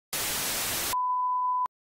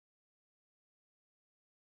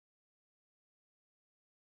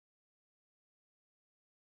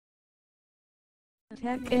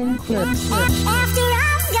Tech and clips. Yeah.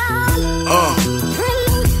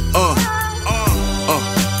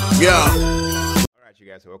 Alright, you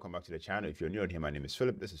guys, so welcome back to the channel. If you're new here, my name is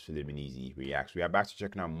Philip. This is Philiminzyvlogs. We are back to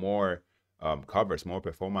checking out more covers, more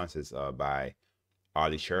performances by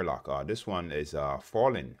Allie Sherlock. This one is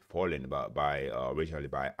Fallin originally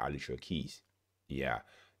by Alicia Keys. Yeah,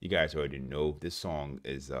 you guys already know this song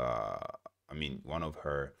is I mean, one of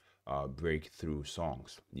her breakthrough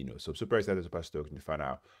songs, so super excited, super stoked to find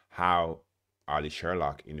out how Allie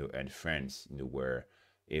Sherlock and friends were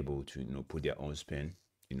able to put their own spin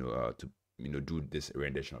to do this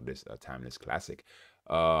rendition of this timeless classic.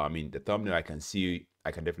 I mean, the thumbnail, I can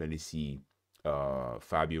definitely see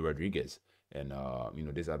Fabio Rodriguez and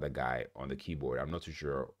this other guy on the keyboard. I'm not too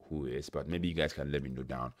sure who it is, but maybe you guys can let me know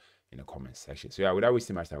down in the comment section. So yeah, without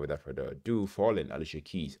wasting much time, without further ado, Fallin, Alicia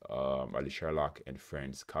Keys, Allie Sherlock and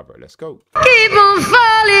friends cover. Let's go. Keep on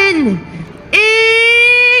falling in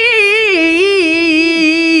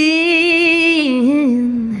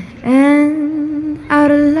and out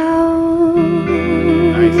of love.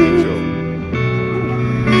 Nice intro.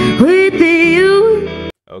 With you.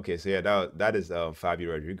 Okay, so yeah, that is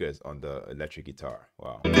Fabio Rodriguez on the electric guitar.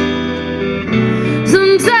 Wow.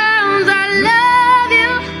 Sometimes I love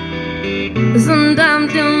you,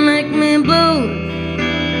 sometimes you make me blue.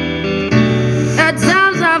 At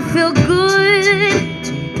times I feel good,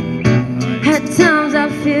 at times I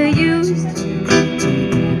feel used.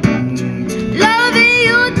 Loving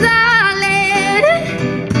you, darling,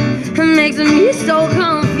 makes me so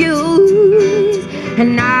confused.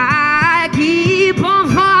 And I keep on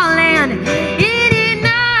falling in and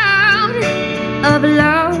out of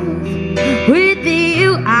love with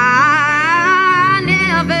you. I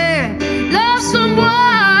never love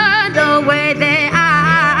someone the way that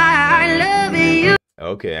I love you.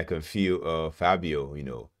 Okay, I can feel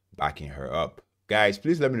Fabio, backing her up. Guys,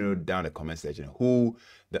 please let me know down in the comment section who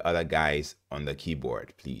the other guys on the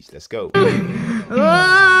keyboard. Please, let's go. Oh,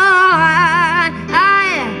 I'm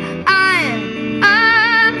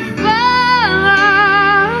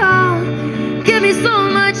give me so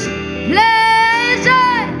much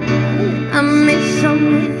pleasure. I miss so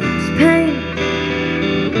much pain.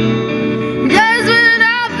 Just when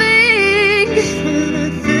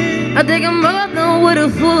I think I'm more than what a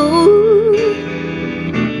fool.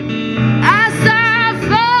 I start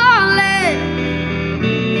falling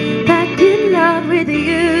back in love with you.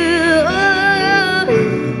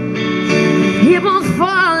 Keep on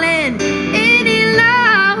falling in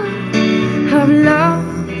love of love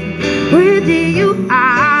with you.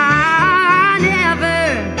 I never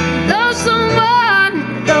love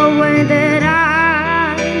someone the way that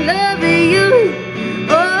I love you.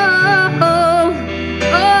 Oh, oh,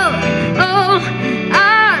 oh, oh,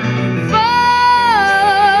 I'm falling.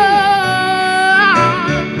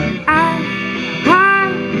 I'm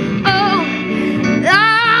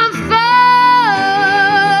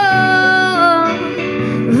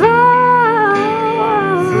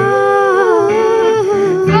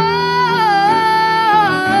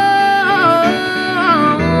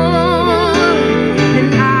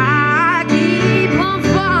and I keep on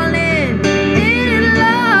falling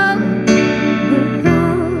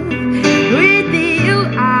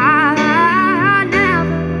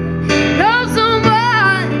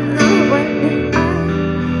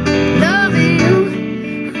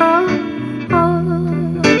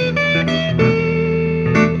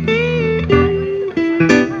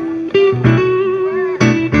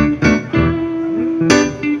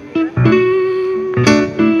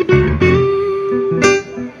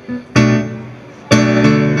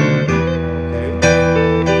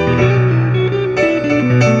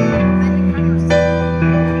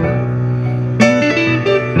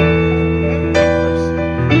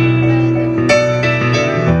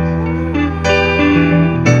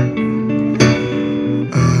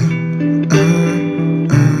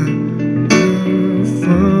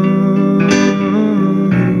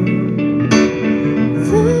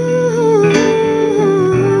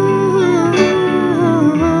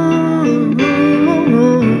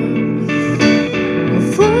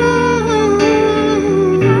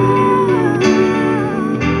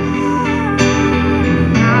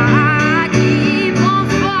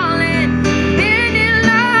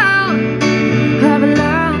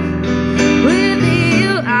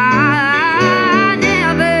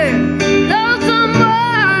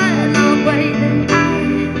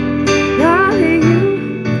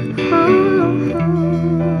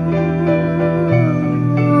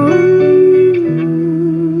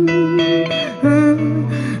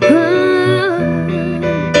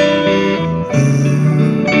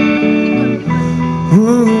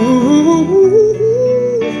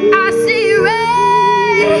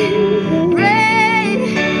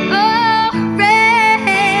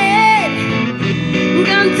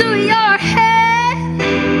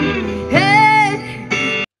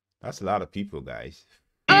That's a lot of people, guys.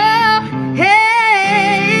 Oh,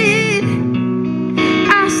 hey,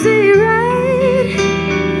 I see red,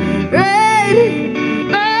 red,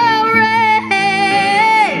 oh, red.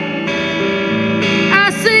 I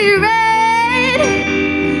see red,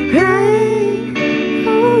 red,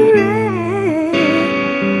 oh,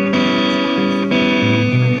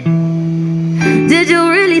 red. Did you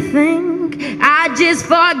really think I'd just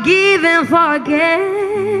forgive and forget?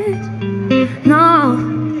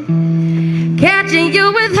 No, catching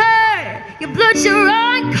you with her, your blood you're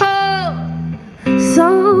on cold,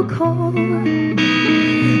 so cold.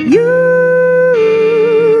 You,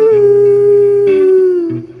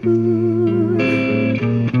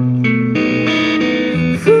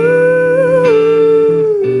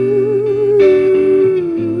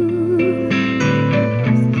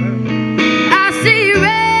 I see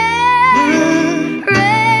red,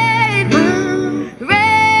 red,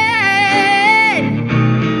 red.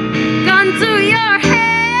 Gun to your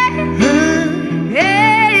head,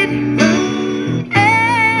 head,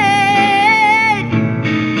 head.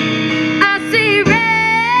 I see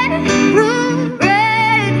red,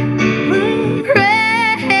 red,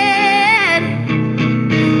 red.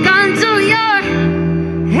 Gun to your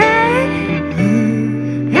head,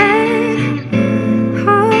 head,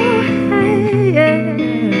 oh, head.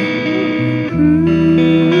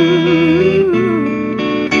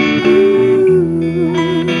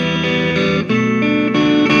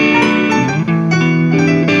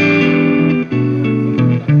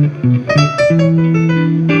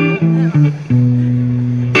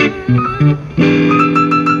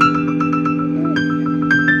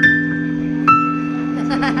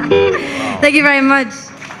 Thank you very much.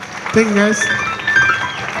 Thank you, guys.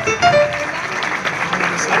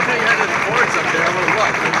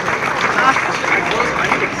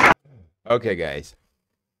 Okay, guys.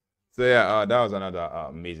 So yeah, that was another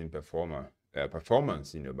amazing performance,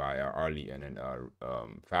 by Arlie and then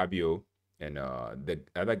Fabio and the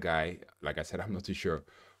other guy. Like I said, I'm not too sure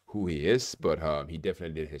who he is, but he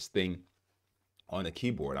definitely did his thing on the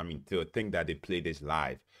keyboard. I mean, to think that they played this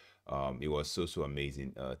live, it was so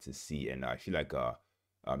amazing to see, and I feel like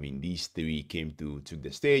I mean, these three came through, took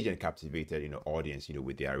the stage and captivated, audience,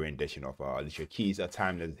 with their rendition of Alicia Keys, a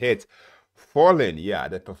timeless hit, Fallin. Yeah,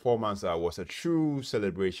 the performance was a true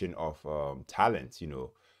celebration of talent,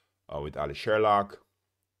 with Allie Sherlock.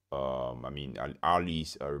 I mean,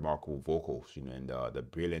 Allie's remarkable vocals, and the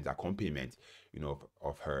brilliant accompaniment,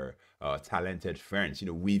 of her talented friends,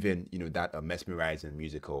 weaving, that mesmerized and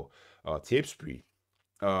musical tapestry.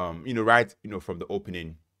 Right, from the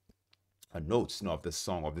opening notes, of this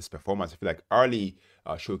song, of this performance, I feel like Arlie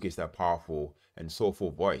showcased a powerful and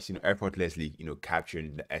soulful voice, effortlessly,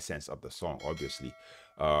 capturing the essence of the song. Obviously,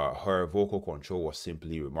 her vocal control was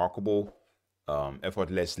simply remarkable.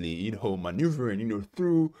 Effortlessly, maneuvering,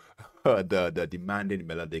 through the demanding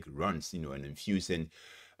melodic runs, and infusing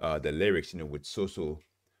the lyrics, with so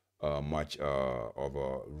much of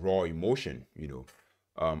a raw emotion.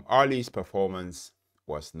 Arlie's performance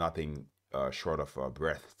was nothing short of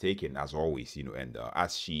breathtaking, as always, and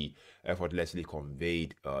as she effortlessly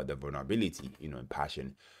conveyed the vulnerability, and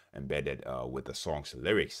passion embedded with the song's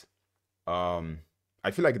lyrics. I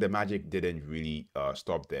feel like the magic didn't really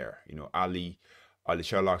stop there. Allie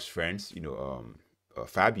Sherlock's friends,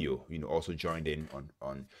 Fabio, also joined in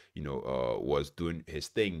on was doing his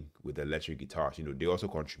thing with the electric guitars. They also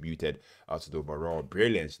contributed to the overall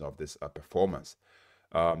brilliance of this performance.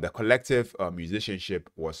 The collective musicianship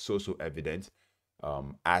was so evident,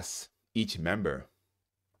 as each member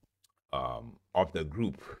of the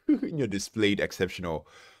group, displayed exceptional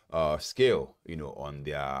skill, on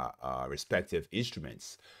their respective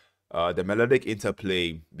instruments. The melodic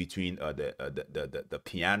interplay between the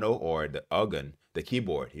piano or the organ, the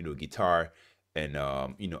keyboard, guitar, and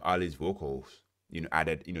Ali's vocals,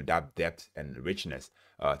 added that depth and richness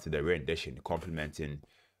to the rendition, complementing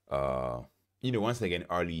once again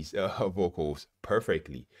Ali's vocals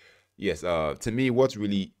perfectly. Yes, to me, what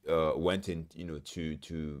really went in,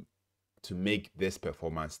 to make this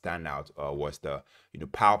performance stand out was the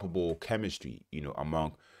palpable chemistry,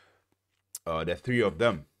 among the three of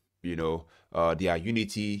them. Their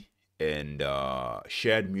unity and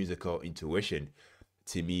shared musical intuition,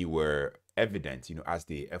 to me, were evident, as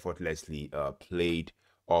they effortlessly played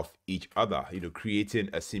off each other,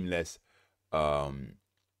 creating a seamless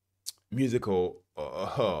musical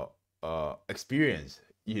experience.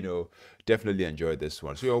 Definitely enjoyed this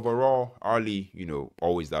one. So overall, Arlie,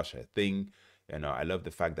 always does her thing, and I love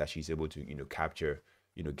the fact that she's able to, capture,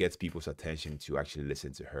 gets people's attention to actually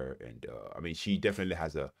listen to her. And I mean, she definitely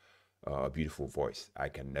has a beautiful voice. I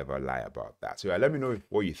can never lie about that. So let me know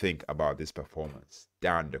what you think about this performance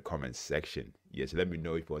down in the comments section. Yes, let me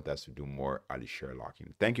know if you want us to do more Allie Sherlock.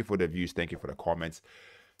 Thank you for the views. Thank you for the comments.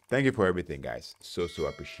 Thank you for everything, guys. So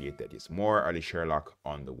appreciated. It's more Allie Sherlock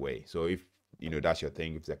on the way. So if that's your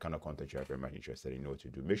thing, if it's the kind of content you're very much interested in, you know what to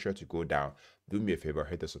do. Make sure to go down, do me a favor,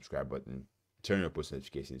 hit the subscribe button, turn on post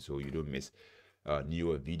notifications so you don't miss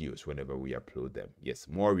newer videos whenever we upload them. Yes,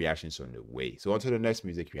 more reactions on the way. So until the next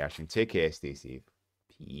music reaction, take care, stay safe,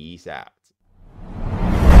 peace out.